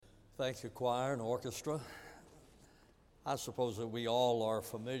Thank you, choir and orchestra. I suppose that we all are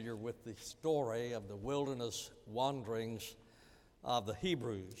familiar with the story of the wilderness wanderings of the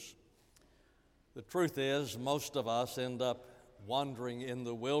Hebrews. The truth is, most of us end up wandering in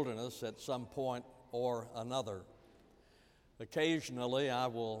the wilderness at some point or another. Occasionally, I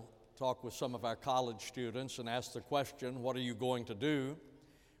will talk with some of our college students and ask the question, what are you going to do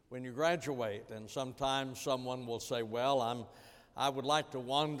when you graduate? And sometimes someone will say, well, I would like to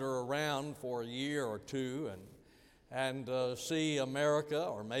wander around for a year or two and see America,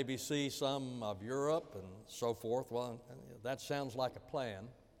 or maybe see some of Europe and so forth. Well, that sounds like a plan.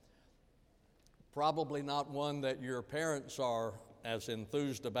 Probably not one that your parents are as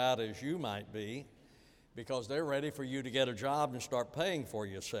enthused about as you might be, because they're ready for you to get a job and start paying for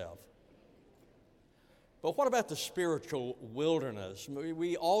yourself. But what about the spiritual wilderness?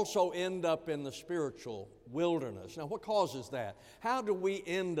 We also end up in the spiritual wilderness. Now, what causes that? How do we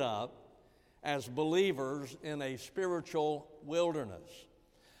end up as believers in a spiritual wilderness?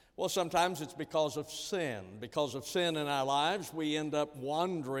 Well, sometimes it's because of sin. Because of sin in our lives, we end up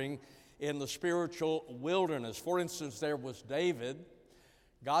wandering in the spiritual wilderness. For instance, there was David.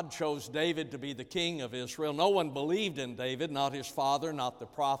 God chose David to be the king of Israel. No one believed in David, not his father, not the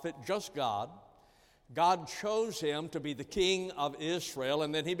prophet, just God. God chose him to be the king of Israel,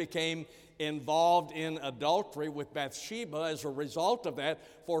 and then he became involved in adultery with Bathsheba. As a result of that,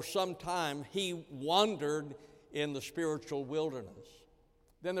 for some time, he wandered in the spiritual wilderness.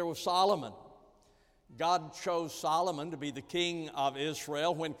 Then there was Solomon. God chose Solomon to be the king of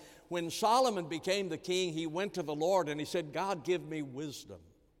Israel. When Solomon became the king, he went to the Lord and he said, God, give me wisdom.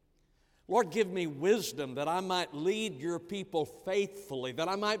 Lord, give me wisdom that I might lead your people faithfully, that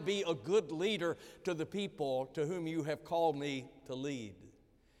I might be a good leader to the people to whom you have called me to lead.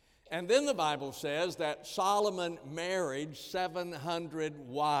 And then the Bible says that Solomon married 700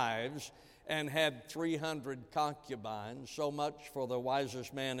 wives and had 300 concubines, so much for the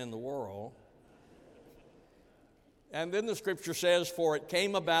wisest man in the world. And then the scripture says, for it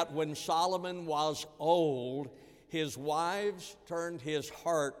came about when Solomon was old, his wives turned his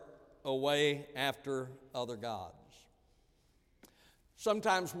heart away after other gods.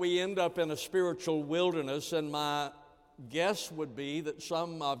 Sometimes we end up in a spiritual wilderness, and my guess would be that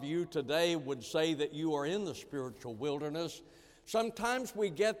some of you today would say that you are in the spiritual wilderness. Sometimes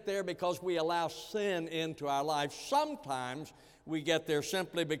we get there because we allow sin into our life. Sometimes we get there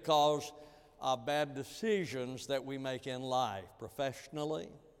simply because of bad decisions that we make in life, professionally,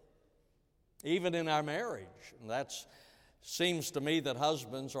 even in our marriage. And that's seems to me that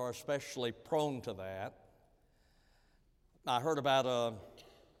husbands are especially prone to that. I heard about a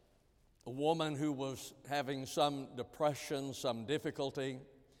woman who was having some depression, some difficulty.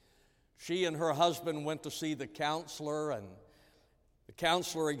 She and her husband went to see the counselor, and the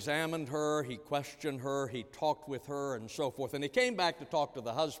counselor examined her, he questioned her, he talked with her, and so forth. And he came back to talk to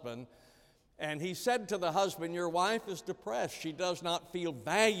the husband, and he said to the husband, your wife is depressed. She does not feel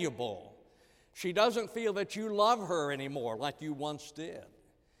valuable. She doesn't feel that you love her anymore like you once did.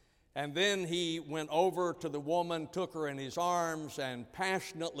 And then he went over to the woman, took her in his arms, and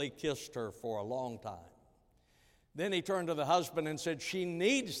passionately kissed her for a long time. Then he turned to the husband and said, she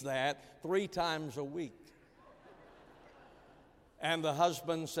needs that 3 times a week. And the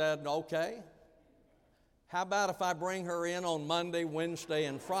husband said, okay, how about if I bring her in on Monday, Wednesday,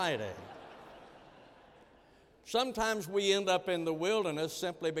 and Friday? Sometimes we end up in the wilderness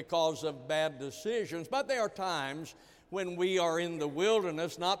simply because of bad decisions, but there are times when we are in the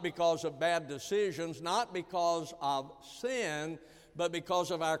wilderness not because of bad decisions, not because of sin, but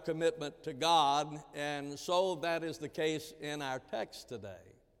because of our commitment to God, and so that is the case in our text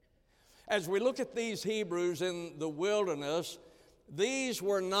today. As we look at these Hebrews in the wilderness, these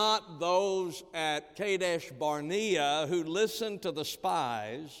were not those at Kadesh Barnea who listened to the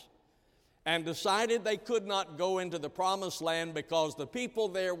spies and decided they could not go into the promised land because the people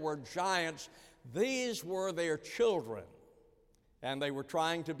there were giants. These were their children, and they were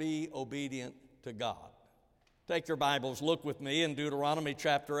trying to be obedient to God. Take your Bibles, look with me in Deuteronomy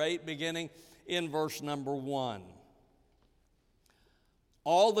chapter 8, beginning in verse number 1.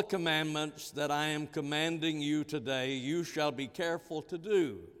 All the commandments that I am commanding you today, you shall be careful to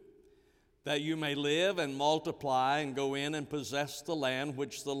do, that you may live and multiply and go in and possess the land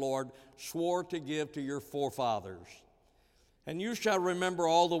which the Lord swore to give to your forefathers. And you shall remember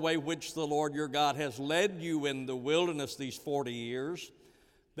all the way which the Lord your God has led you in the wilderness these 40 years,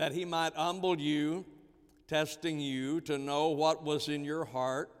 that he might humble you, testing you to know what was in your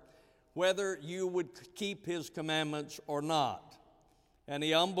heart, whether you would keep his commandments or not. And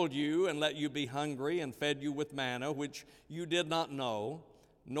he humbled you and let you be hungry and fed you with manna, which you did not know,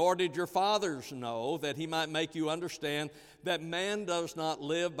 nor did your fathers know, that he might make you understand that man does not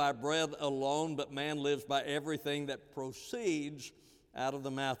live by bread alone, but man lives by everything that proceeds out of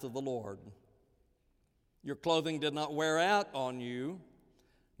the mouth of the Lord. Your clothing did not wear out on you,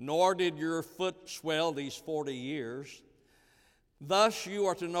 nor did your foot swell these 40 years. Thus you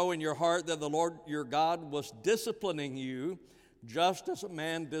are to know in your heart that the Lord your God was disciplining you, just as a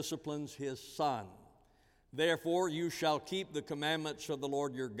man disciplines his son. Therefore you shall keep the commandments of the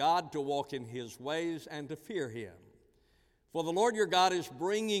Lord your God, to walk in his ways and to fear him. For the Lord your God is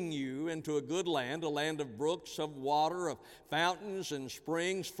bringing you into a good land, a land of brooks of water, of fountains and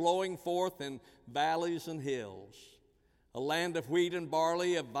springs flowing forth in valleys and hills, a land of wheat and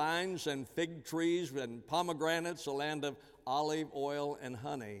barley, of vines and fig trees and pomegranates, a land of olive oil and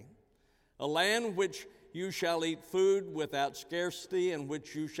honey, a land which you shall eat food without scarcity, and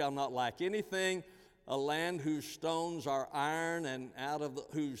which you shall not lack anything, a land whose stones are iron, and out of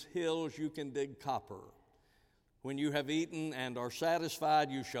whose hills you can dig copper. When you have eaten and are satisfied,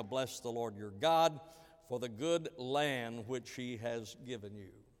 you shall bless the Lord your God for the good land which he has given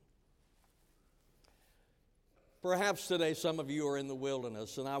you. Perhaps today some of you are in the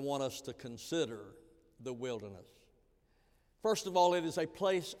wilderness, and I want us to consider the wilderness. First of all, it is a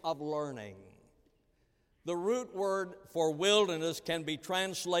place of learning. The root word for wilderness can be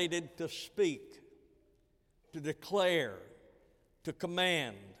translated to speak, to declare, to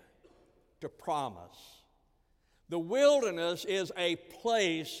command, to promise. The wilderness is a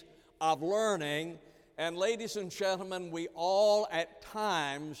place of learning, and ladies and gentlemen, we all at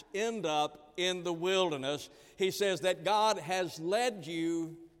times end up in the wilderness. He says that God has led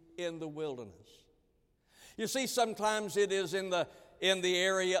you in the wilderness. You see, sometimes it is in the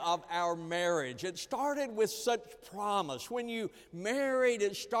area of our marriage. It started with such promise. When you married,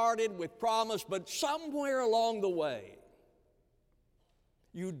 it started with promise, but somewhere along the way,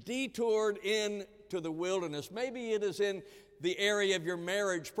 you detoured into the wilderness. Maybe it is in the area of your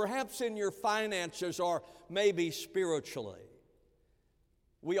marriage, perhaps in your finances, or maybe spiritually.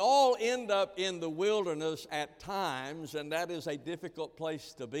 We all end up in the wilderness at times, and that is a difficult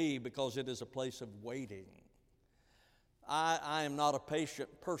place to be because it is a place of waiting. I am not a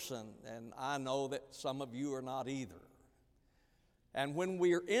patient person, and I know that some of you are not either. And when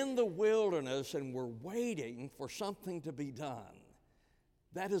we're in the wilderness and we're waiting for something to be done,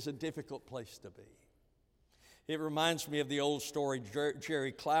 that is a difficult place to be. It reminds me of the old story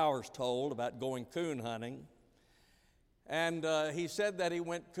Jerry Clowers told about going coon hunting. And he said that he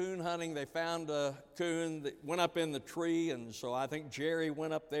went coon hunting. They found a coon that went up in the tree, and so I think Jerry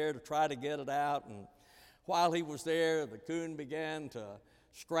went up there to try to get it out. And while he was there, the coon began to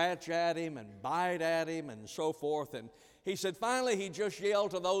scratch at him and bite at him and so forth. And he said finally he just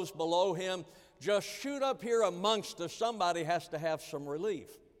yelled to those below him, "Just shoot up here amongst us. Somebody has to have some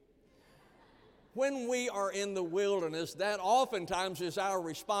relief." When we are in the wilderness, that oftentimes is our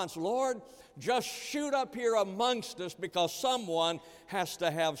response. Lord, just shoot up here amongst us because someone has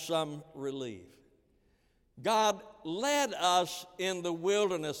to have some relief. God led us in the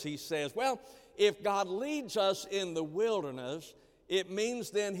wilderness, he says. Well, if God leads us in the wilderness, it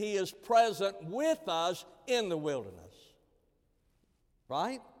means then he is present with us in the wilderness.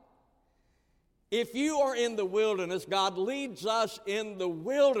 Right? If you are in the wilderness, God leads us in the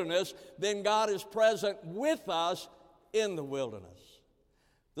wilderness, then God is present with us in the wilderness.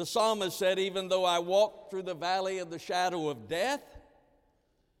 The psalmist said, "Even though I walk through the valley of the shadow of death,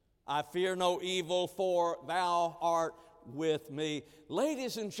 I fear no evil, for thou art with me."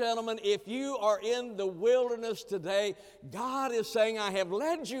 Ladies and gentlemen, if you are in the wilderness today, God is saying, "I have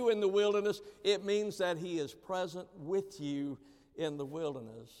led you in the wilderness." It means that he is present with you in the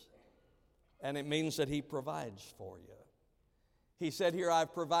wilderness. And it means that he provides for you. He said here,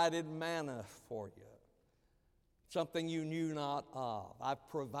 "I've provided manna for you." Something you knew not of. I've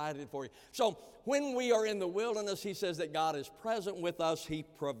provided for you. So when we are in the wilderness, he says that God is present with us. He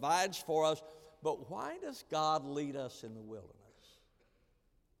provides for us. But why does God lead us in the wilderness?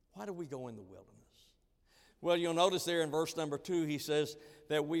 Why do we go in the wilderness? Well, you'll notice there in verse number 2, he says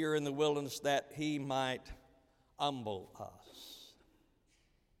that we are in the wilderness that he might humble us.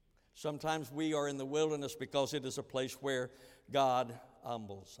 Sometimes we are in the wilderness because it is a place where God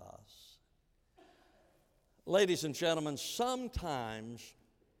humbles us. Ladies and gentlemen, sometimes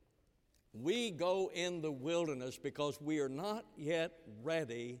we go in the wilderness because we are not yet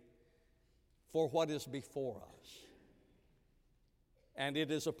ready for what is before us. And it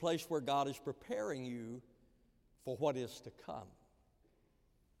is a place where God is preparing you for what is to come.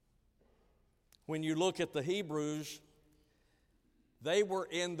 When you look at the Hebrews, they were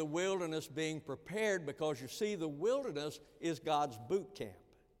in the wilderness being prepared because, you see, the wilderness is God's boot camp.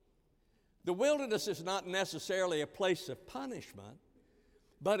 The wilderness is not necessarily a place of punishment,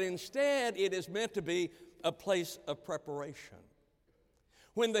 but instead it is meant to be a place of preparation.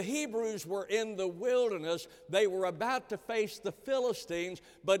 When the Hebrews were in the wilderness, they were about to face the Philistines,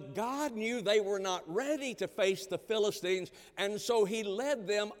 but God knew they were not ready to face the Philistines, and so He led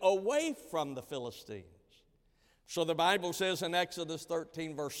them away from the Philistines. So the Bible says in Exodus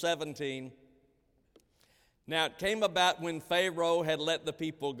 13, verse 17, "Now it came about when Pharaoh had let the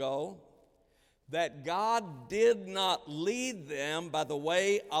people go, that God did not lead them by the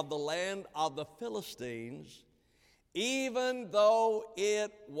way of the land of the Philistines, even though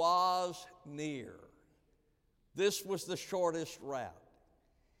it was near." This was the shortest route.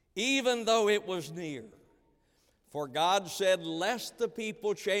 Even though it was near. For God said, "Lest the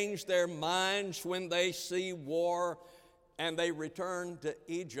people change their minds when they see war," and they return to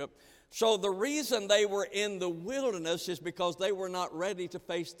Egypt. So the reason they were in the wilderness is because they were not ready to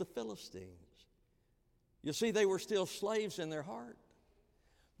face the Philistines. You see, they were still slaves in their heart.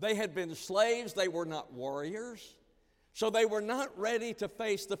 They had been slaves, they were not warriors. So they were not ready to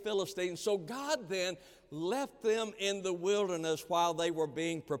face the Philistines. So God then left them in the wilderness while they were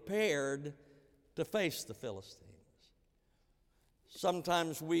being prepared to face the Philistines.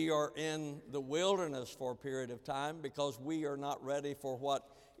 Sometimes we are in the wilderness for a period of time because we are not ready for what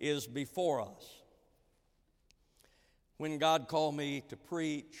is before us. When God called me to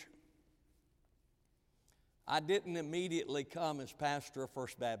preach, I didn't immediately come as pastor of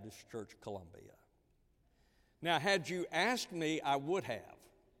First Baptist Church, Columbia. Now, had you asked me, I would have,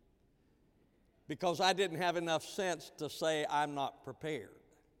 because I didn't have enough sense to say I'm not prepared.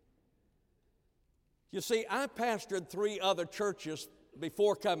 You see, I pastored 3 other churches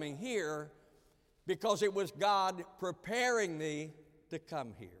before coming here because it was God preparing me to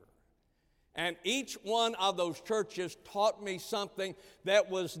come here. And each one of those churches taught me something that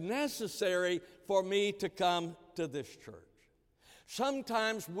was necessary for me to come to this church.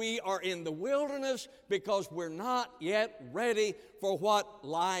 Sometimes we are in the wilderness because we're not yet ready for what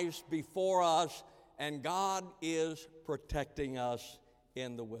lies before us, and God is protecting us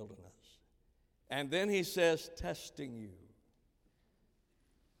in the wilderness. And then He says, testing you.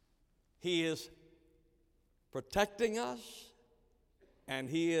 He is protecting us, and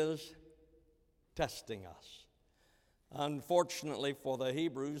He is testing us. Unfortunately for the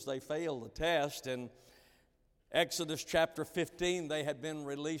Hebrews, they failed the test. In Exodus chapter 15, they had been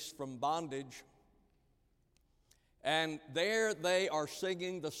released from bondage. And there they are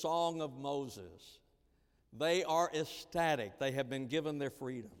singing the song of Moses. They are ecstatic. They have been given their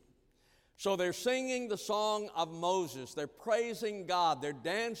freedom. So they're singing the song of Moses. They're praising God. They're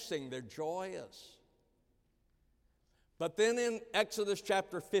dancing. They're joyous. But then in Exodus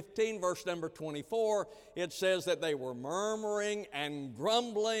chapter 15, verse number 24, it says that they were murmuring and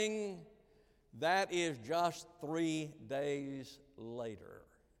grumbling. That is just 3 days later.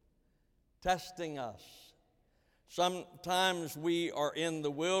 Testing us. Sometimes we are in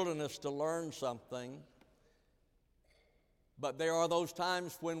the wilderness to learn something, but there are those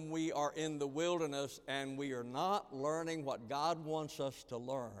times when we are in the wilderness and we are not learning what God wants us to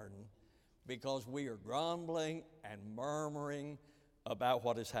learn because we are grumbling and murmuring about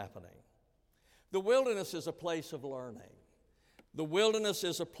what is happening. The wilderness is a place of learning. The wilderness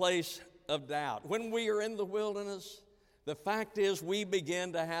is a place of doubt. When we are in the wilderness, the fact is we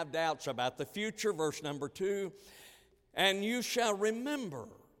begin to have doubts about the future. Verse number 2, "And you shall remember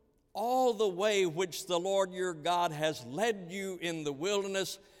all the way which the Lord your God has led you in the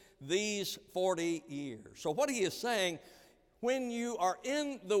wilderness these 40 years. So what He is saying, when you are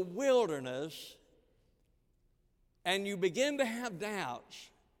in the wilderness and you begin to have doubts,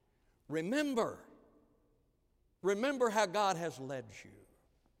 remember how God has led you.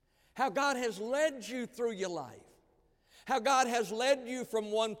 How God has led you through your life. How God has led you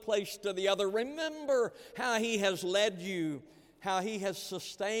from one place to the other. Remember how He has led you, how He has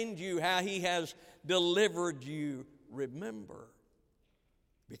sustained you, how He has delivered you. Remember,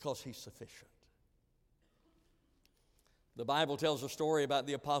 because He's sufficient. The Bible tells a story about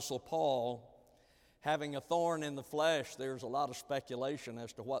the Apostle Paul having a thorn in the flesh. There's a lot of speculation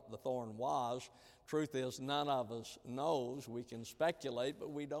as to what the thorn was. Truth is, none of us knows. We can speculate, but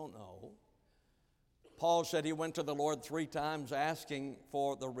we don't know. Paul said he went to the Lord 3 times asking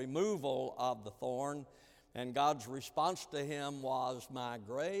for the removal of the thorn, and God's response to him was, "My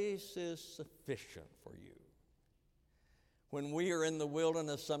grace is sufficient for you." When we are in the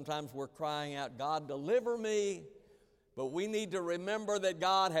wilderness, sometimes we're crying out, "God, deliver me," but we need to remember that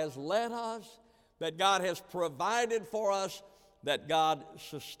God has led us, that God has provided for us, that God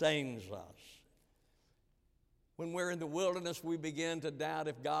sustains us. When we're in the wilderness, we begin to doubt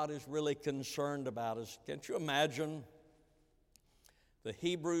if God is really concerned about us. Can't you imagine the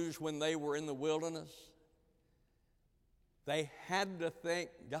Hebrews when they were in the wilderness? They had to think,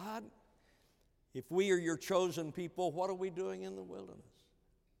 God, if we are your chosen people, what are we doing in the wilderness?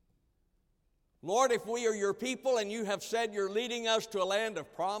 Lord, if we are your people and you have said you're leading us to a land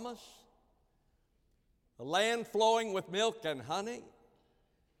of promise, a land flowing with milk and honey,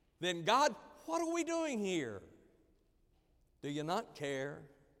 then God, what are we doing here? Do you not care?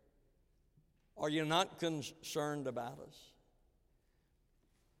 Are you not concerned about us?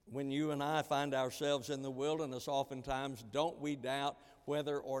 When you and I find ourselves in the wilderness, oftentimes, don't we doubt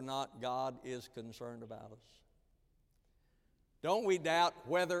whether or not God is concerned about us? Don't we doubt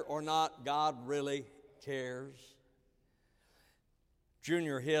whether or not God really cares?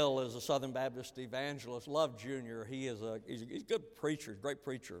 Junior Hill is a Southern Baptist evangelist. Love Junior. He's a good preacher, great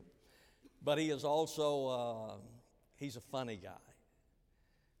preacher. But he is also, he's a funny guy.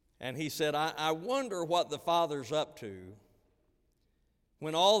 And he said, I wonder what the Father's up to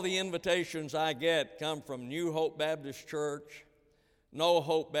when all the invitations I get come from New Hope Baptist Church, No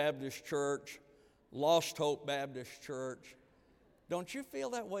Hope Baptist Church, Lost Hope Baptist Church. Don't you feel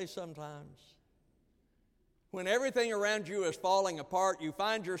that way sometimes? When everything around you is falling apart, you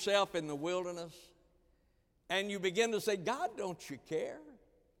find yourself in the wilderness, and you begin to say, God, don't you care?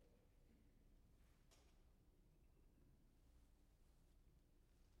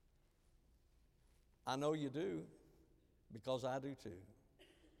 I know you do, because I do too.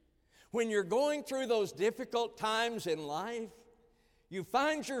 When you're going through those difficult times in life, you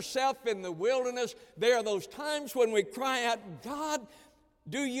find yourself in the wilderness, there are those times when we cry out, God,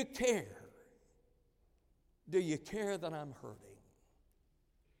 do you care? Do you care that I'm hurting?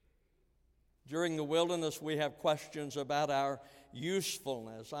 During the wilderness, we have questions about our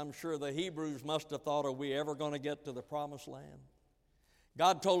usefulness. I'm sure the Hebrews must have thought, are we ever going to get to the promised land?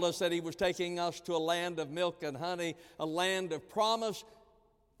 God told us that he was taking us to a land of milk and honey, a land of promise.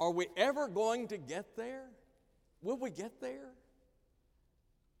 Are we ever going to get there? Will we get there?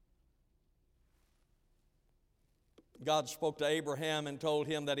 God spoke to Abraham and told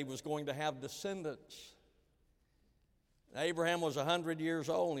him that he was going to have descendants. Abraham was 100 years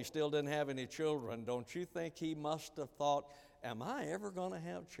old and he still didn't have any children. Don't you think he must have thought, am I ever going to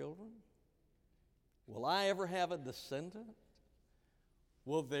have children? Will I ever have a descendant?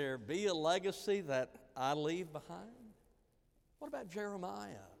 Will there be a legacy that I leave behind? What about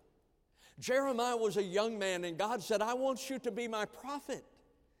Jeremiah? Jeremiah was a young man and God said, I want you to be my prophet.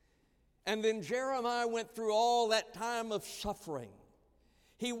 And then Jeremiah went through all that time of suffering.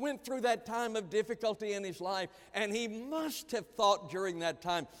 He went through that time of difficulty in his life, and he must have thought during that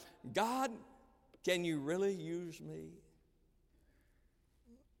time, God, can you really use me?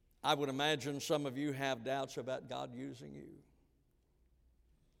 I would imagine some of you have doubts about God using you.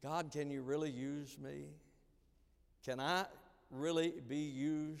 God, can you really use me? Can I really be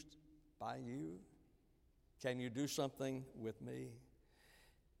used by you? Can you do something with me?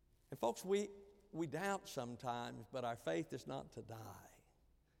 And folks, we doubt sometimes, but our faith is not to die.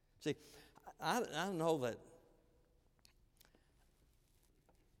 See, I know that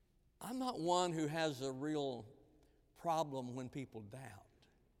I'm not one who has a real problem when people doubt.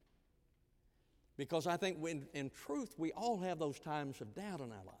 Because I think in truth, we all have those times of doubt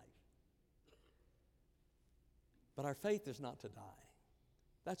in our life. But our faith is not to die.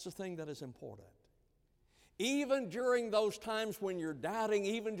 That's the thing that is important. Even during those times when you're doubting,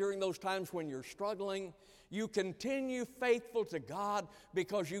 even during those times when you're struggling, you continue faithful to God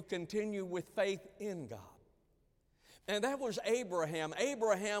because you continue with faith in God. And that was Abraham.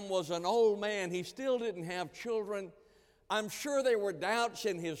 Abraham was an old man. He still didn't have children. I'm sure there were doubts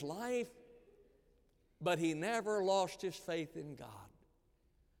in his life, but he never lost his faith in God.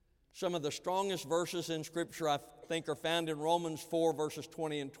 Some of the strongest verses in Scripture, I think, are found in Romans 4, verses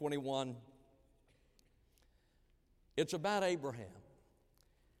 20 and 21. It's about Abraham.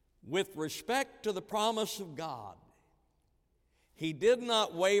 With respect to the promise of God, he did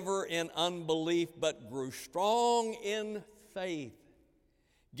not waver in unbelief, but grew strong in faith,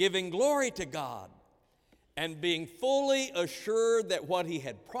 giving glory to God, and being fully assured that what he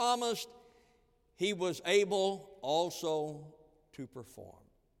had promised, he was able also to perform.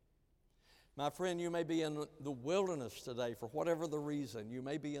 My friend, you may be in the wilderness today for whatever the reason. You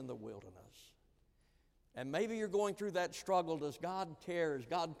may be in the wilderness. And maybe you're going through that struggle. Does God care? Is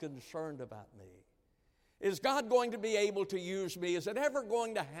God concerned about me? Is God going to be able to use me? Is it ever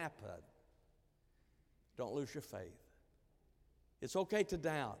going to happen? Don't lose your faith. It's okay to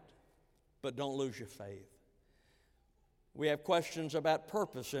doubt, but don't lose your faith. We have questions about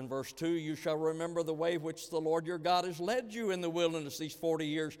purpose. In verse 2, you shall remember the way which the Lord your God has led you in the wilderness these 40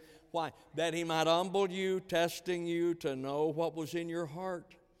 years. Why? That he might humble you, testing you to know what was in your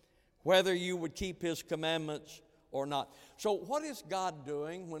heart, whether you would keep his commandments or not. So what is God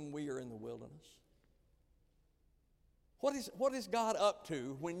doing when we are in the wilderness? What is God up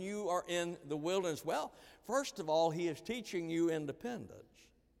to when you are in the wilderness? Well, first of all, he is teaching you independence.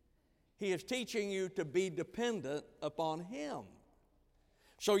 He is teaching you to be dependent upon him.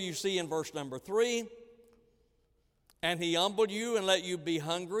 So you see in verse number 3, and he humbled you and let you be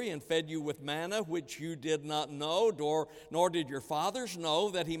hungry and fed you with manna, which you did not know, nor did your fathers know,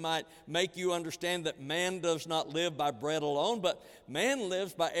 that he might make you understand that man does not live by bread alone, but man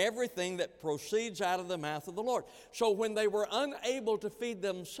lives by everything that proceeds out of the mouth of the Lord. So when they were unable to feed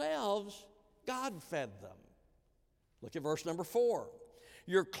themselves, God fed them. Look at verse number 4.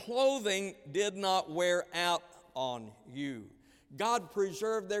 Your clothing did not wear out on you. God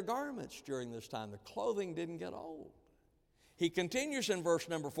preserved their garments during this time. The clothing didn't get old. He continues in verse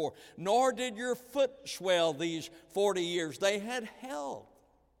number 4, nor did your foot swell these 40 years. They had health.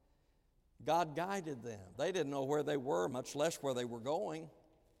 God guided them. They didn't know where they were, much less where they were going.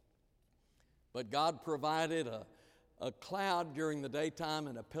 But God provided a cloud during the daytime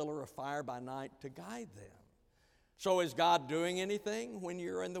and a pillar of fire by night to guide them. So is God doing anything when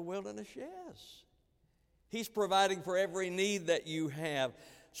you're in the wilderness? Yes. He's providing for every need that you have.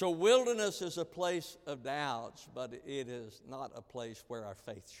 So wilderness is a place of doubts, but it is not a place where our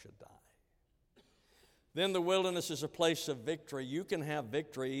faith should die. Then the wilderness is a place of victory. You can have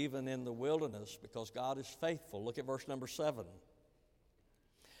victory even in the wilderness because God is faithful. Look at verse number 7.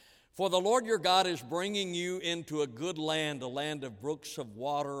 For the Lord your God is bringing you into a good land, a land of brooks of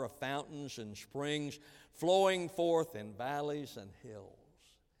water, of fountains and springs, flowing forth in valleys and hills.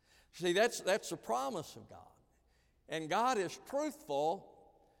 See, that's the promise of God. And God is truthful,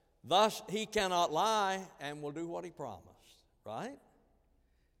 thus he cannot lie and will do what he promised, right?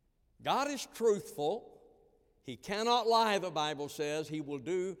 God is truthful. He cannot lie, the Bible says. He will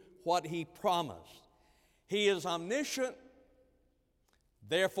do what he promised. He is omniscient.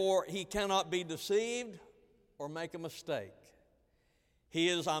 Therefore, he cannot be deceived or make a mistake. He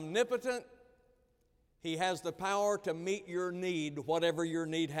is omnipotent. He has the power to meet your need, whatever your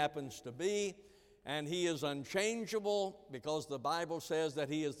need happens to be. And he is unchangeable because the Bible says that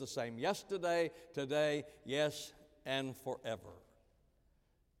he is the same yesterday, today, yes, and forever.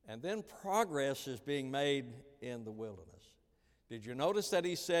 And then progress is being made in the wilderness. Did you notice that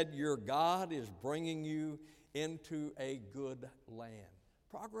he said, your God is bringing you into a good land?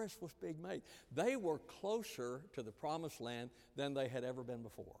 Progress was being made. They were closer to the promised land than they had ever been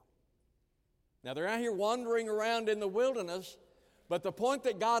before. Now, they're out here wandering around in the wilderness, but the point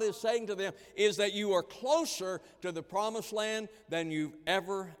that God is saying to them is that you are closer to the promised land than you've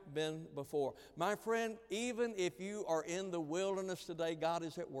ever been before. My friend, even if you are in the wilderness today, God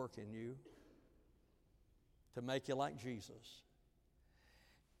is at work in you to make you like Jesus.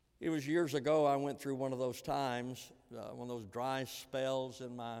 It was years ago I went through one of those times, one of those dry spells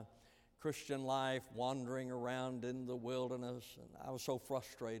in my Christian life, wandering around in the wilderness, and I was so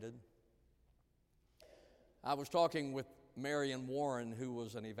frustrated. I was talking with Marion Warren, who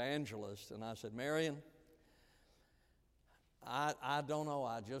was an evangelist, and I said, Marion, I don't know,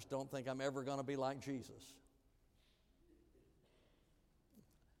 I just don't think I'm ever going to be like Jesus.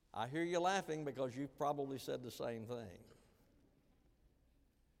 I hear you laughing because you've probably said the same thing.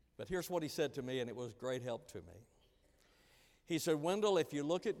 But here's what he said to me, and it was great help to me. He said, Wendell, if you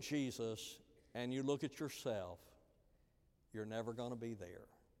look at Jesus and you look at yourself, you're never going to be there.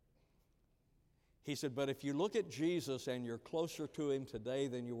 He said, but if you look at Jesus and you're closer to him today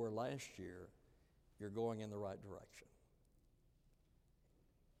than you were last year, you're going in the right direction.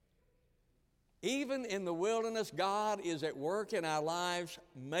 Even in the wilderness, God is at work in our lives,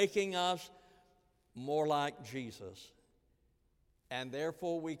 making us more like Jesus. And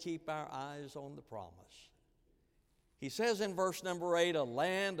therefore, we keep our eyes on the promise. He says in verse number 8, a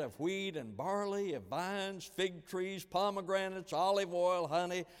land of wheat and barley, of vines, fig trees, pomegranates, olive oil,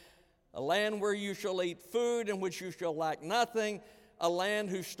 honey, a land where you shall eat food in which you shall lack nothing, a land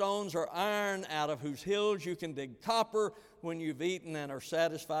whose stones are iron, out of whose hills you can dig copper. When you've eaten and are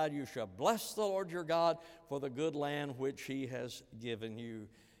satisfied, you shall bless the Lord your God for the good land which he has given you.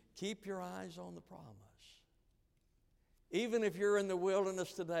 Keep your eyes on the promise. Even if you're in the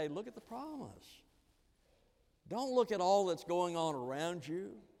wilderness today, look at the promise. Don't look at all that's going on around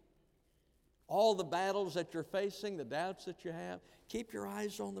you, all the battles that you're facing, the doubts that you have. Keep your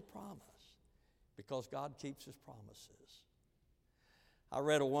eyes on the promise because God keeps his promises. I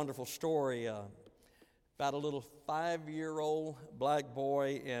read a wonderful story about a little 5-year-old black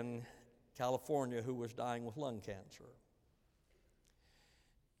boy in California who was dying with lung cancer.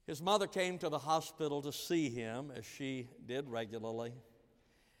 His mother came to the hospital to see him, as she did regularly.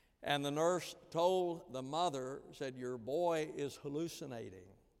 And the nurse told the mother, said, "Your boy is hallucinating."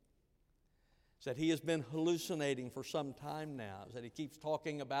 Said he has been hallucinating for some time now. Said he keeps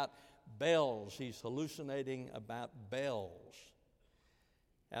talking about bells. He's hallucinating about bells.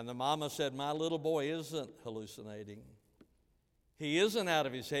 And the mama said, "My little boy isn't hallucinating. He isn't out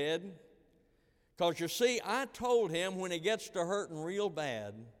of his head. Because you see, I told him when he gets to hurting real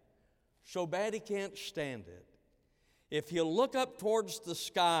bad, so bad he can't stand it, if he'll look up towards the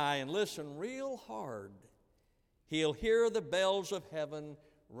sky and listen real hard, he'll hear the bells of heaven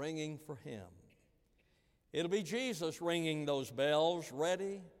ringing for him. It'll be Jesus ringing those bells,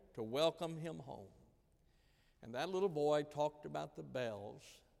 ready to welcome him home." And that little boy talked about the bells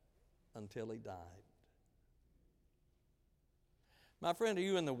until he died. My friend, are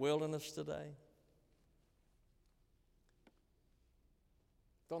you in the wilderness today?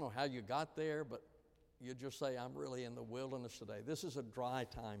 Don't know how you got there, but you just say, "I'm really in the wilderness today. This is a dry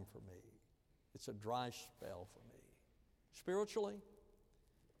time for me. It's a dry spell for me." Spiritually,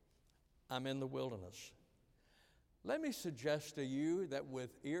 I'm in the wilderness. Let me suggest to you that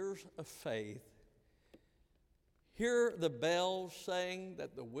with ears of faith, hear the bells saying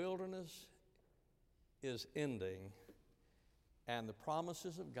that the wilderness is ending and the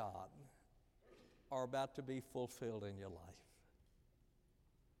promises of God are about to be fulfilled in your life.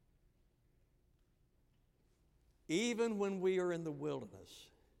 Even when we are in the wilderness,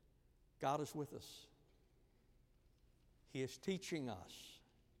 God is with us. He is teaching us.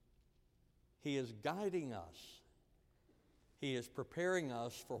 He is guiding us. He is preparing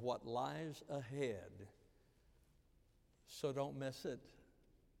us for what lies ahead. So don't miss it.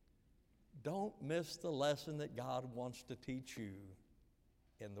 Don't miss the lesson that God wants to teach you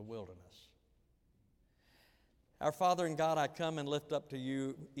in the wilderness. Our Father in God, I come and lift up to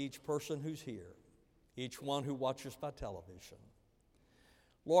you each person who's here, each one who watches by television.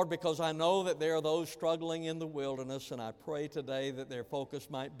 Lord, because I know that there are those struggling in the wilderness, and I pray today that their focus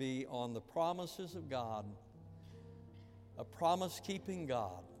might be on the promises of God, a promise-keeping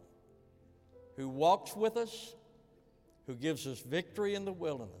God who walks with us, who gives us victory in the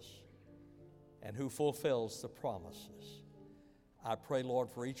wilderness, and who fulfills the promises. I pray, Lord,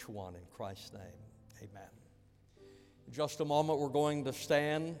 for each one in Christ's name. Amen. In just a moment, we're going to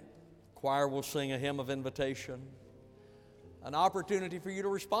stand. Choir will sing a hymn of invitation. An opportunity for you to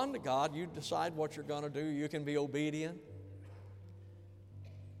respond to God. You decide what you're going to do. You can be obedient.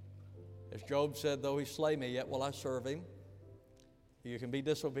 As Job said, "Though he slay me, yet will I serve him." You can be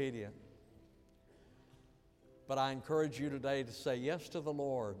disobedient. But I encourage you today to say yes to the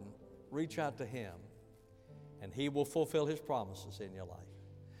Lord and reach out to him, and he will fulfill his promises in your life.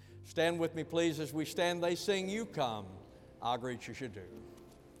 Stand with me, please. As we stand, they sing, "You Come, I'll Greet You Should Do."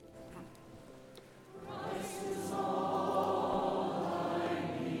 All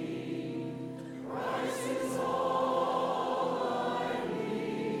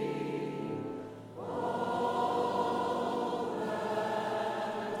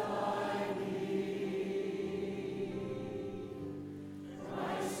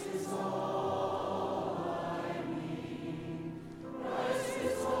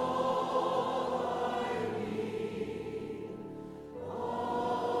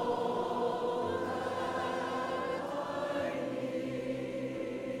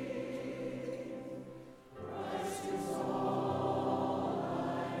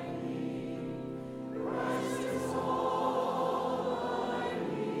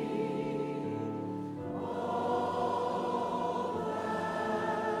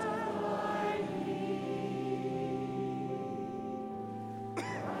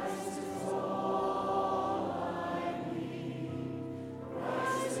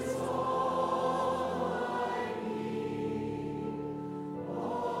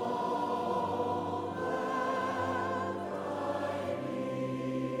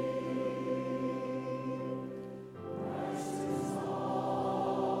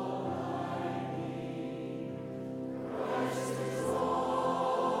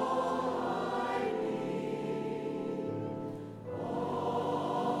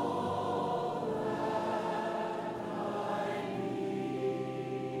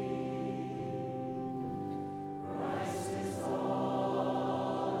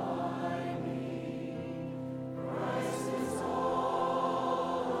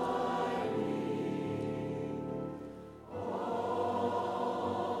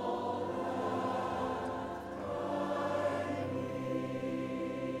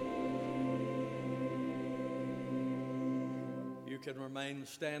can remain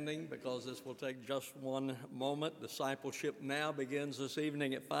standing because this will take just one moment. Discipleship Now begins this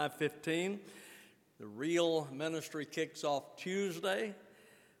evening at 5:15. The real ministry kicks off Tuesday.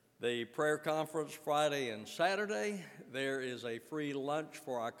 The prayer conference Friday and Saturday. There is a free lunch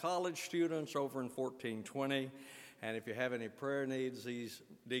for our college students over in 1420. And if you have any prayer needs, these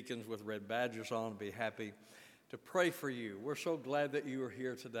deacons with red badges on will be happy to pray for you. We're so glad that you are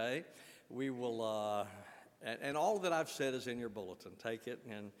here today. We will, and all that I've said is in your bulletin. Take it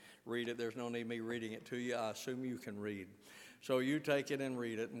and read it. There's no need me reading it to you. I assume you can read. So you take it and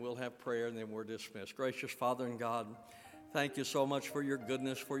read it, and we'll have prayer, and then we're dismissed. Gracious Father and God, thank you so much for your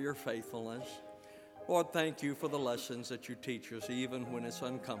goodness, for your faithfulness. Lord, thank you for the lessons that you teach us, even when it's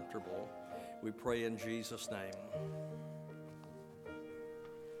uncomfortable. We pray in Jesus' name.